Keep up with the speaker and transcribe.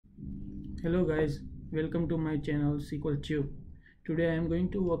Hello guys, welcome to my channel SQL Tube. Today I am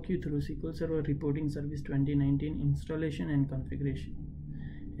going to walk you through SQL Server Reporting Service 2019 installation and configuration.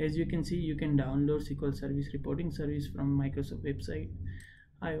 As you can see, you can download SQL Service Reporting Service from Microsoft website.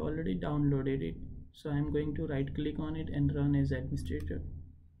 I already downloaded it, so I am going to right click on it and run as administrator.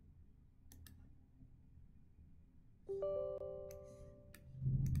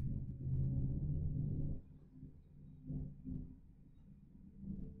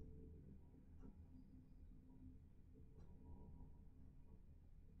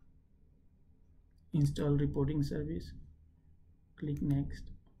 Install reporting service, click next.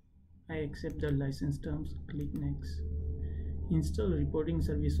 I accept the license terms, click next. Install reporting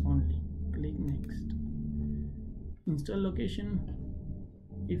service only, click next. Install location,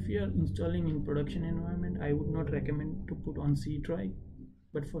 if you are installing in production environment, I would not recommend to put on C drive,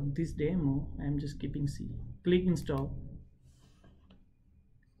 but for this demo I am just keeping C. Click install.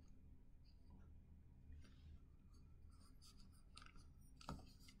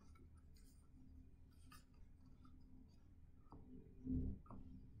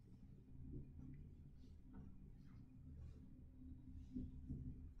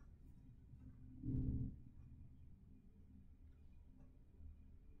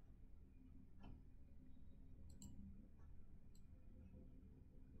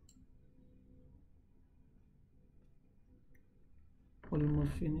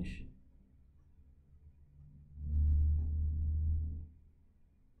 Almost finish.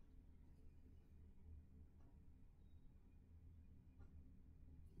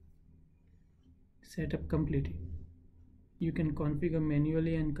 Setup completed. You can configure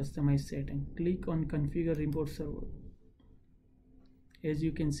manually and customize setting. Click on configure report server. As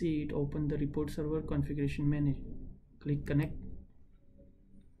you can see, it opened the report server configuration manager. Click connect.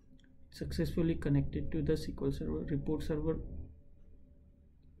 Successfully connected to the SQL server. Report server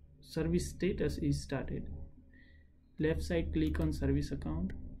service status is started. Left side, click on service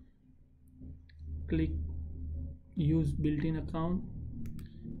account. Click use built-in account.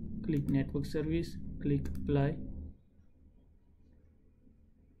 Click network service. Click apply.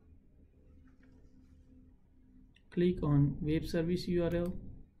 Click on web service URL.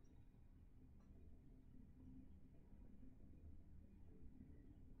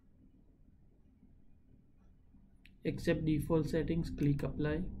 Accept default settings. Click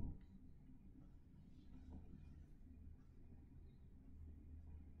apply.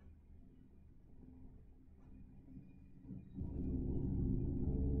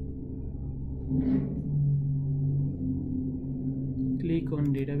 Click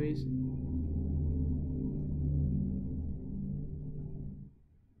on database.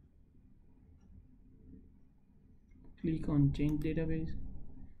 Click on change database.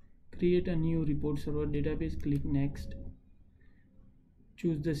 Create a new report server database. Click next.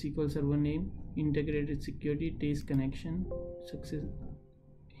 Choose the SQL server name, integrated security, test connection, success.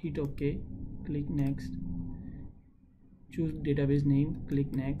 Hit OK. Click next. Choose database name.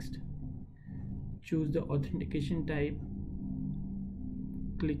 Click next. Choose the authentication type.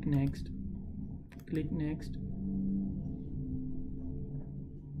 Click next. Click next.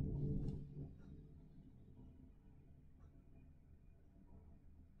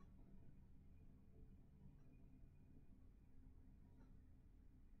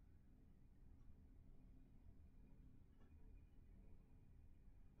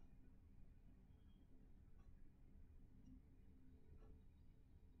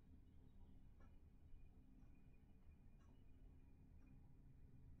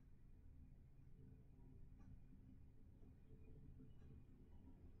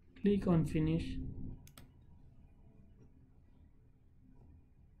 Click on finish.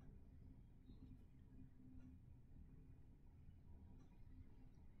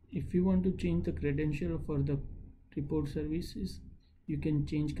 If you want to change the credential for the report services, you can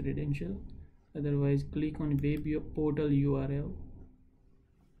change credential. Otherwise, click on web portal URL.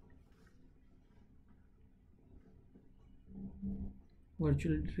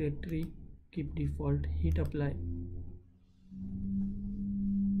 Virtual directory, keep default, hit apply.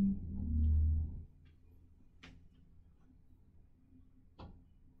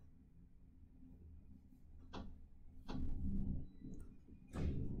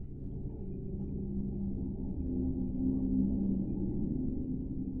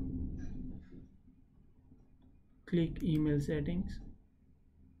 Click email settings.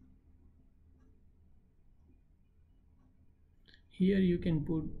 Here you can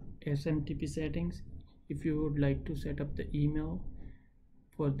put SMTP settings if you would like to set up the email.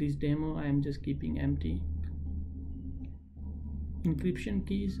 For this demo I am just keeping empty. Encryption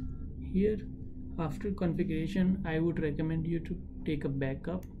keys. Here, after configuration, I would recommend you to take a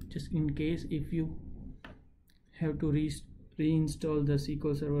backup just in case if you have to reinstall the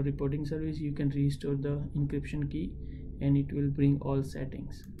SQL Server reporting service, you can restore the encryption key and it will bring all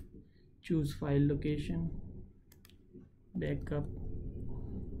settings. Choose file location, backup,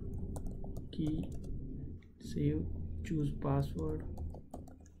 key, save, choose password,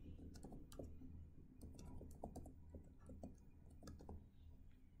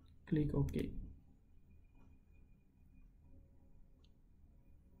 click OK.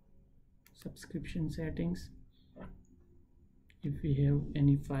 Subscription settings, if we have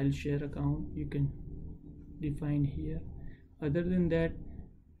any file share account you can define here. Other than that,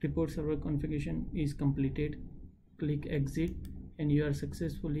 report server configuration is completed. Click exit and you are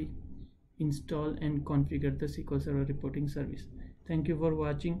successfully install and configure the SQL Server reporting service. Thank you for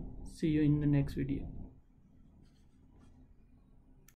watching. See you in the next video.